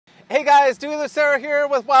Hey guys, Dewey Lucero here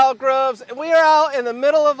with Wild Groves. We are out in the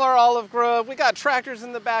middle of our olive grove. We got tractors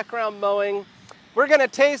in the background mowing. We're gonna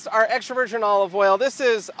taste our extra virgin olive oil. This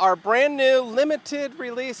is our brand new limited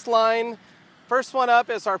release line. First one up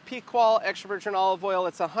is our Picual extra virgin olive oil.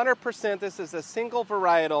 It's 100%. This is a single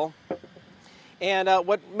varietal. And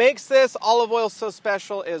what makes this olive oil so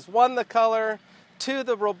special is one, the color, two,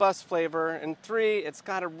 the robust flavor, and three, it's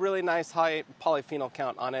got a really nice high polyphenol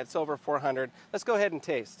count on it. It's over 400. Let's go ahead and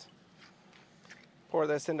taste. Pour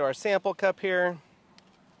this into our sample cup here.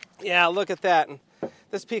 Yeah, look at that.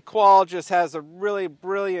 This Picual just has a really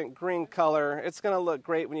brilliant green color. It's going to look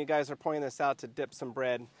great when you guys are pouring this out to dip some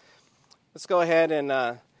bread. Let's go ahead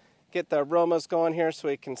and get the aromas going here so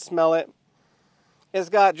we can smell it. It's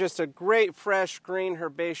got just a great fresh green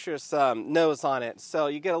herbaceous nose on it. So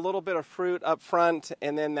you get a little bit of fruit up front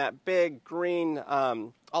and then that big green,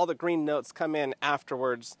 all the green notes come in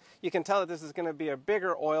afterwards. You can tell that this is going to be a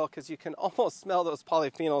bigger oil because you can almost smell those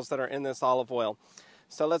polyphenols that are in this olive oil.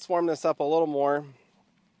 So let's warm this up a little more and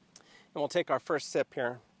we'll take our first sip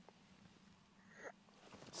here.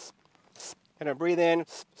 Gonna breathe in,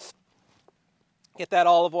 get that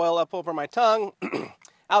olive oil up over my tongue,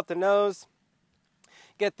 out the nose.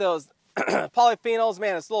 Get those polyphenols.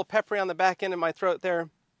 Man, it's a little peppery on the back end of my throat there.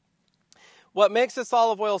 What makes this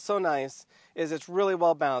olive oil so nice is it's really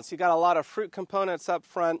well balanced. You got a lot of fruit components up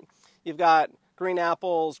front. You've got green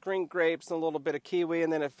apples, green grapes, and a little bit of kiwi,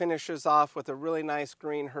 and then it finishes off with a really nice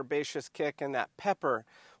green herbaceous kick and that pepper.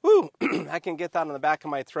 Woo! I can get that on the back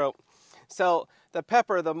of my throat. So the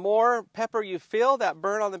pepper, the more pepper you feel, that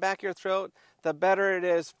burn on the back of your throat, the better it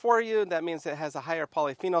is for you. That means it has a higher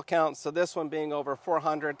polyphenol count. So this one being over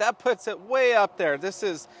 400, that puts it way up there. This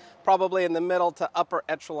is probably in the middle to upper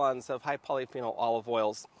echelons of high polyphenol olive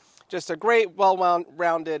oils. Just a great,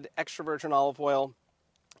 well-rounded extra virgin olive oil.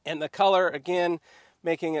 And the color, again,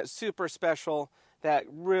 making it super special. That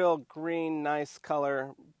real green, nice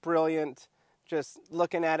color, brilliant. Just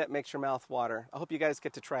looking at it makes your mouth water. I hope you guys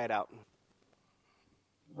get to try it out.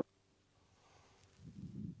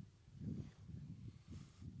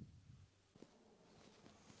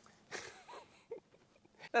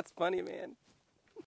 That's funny, man.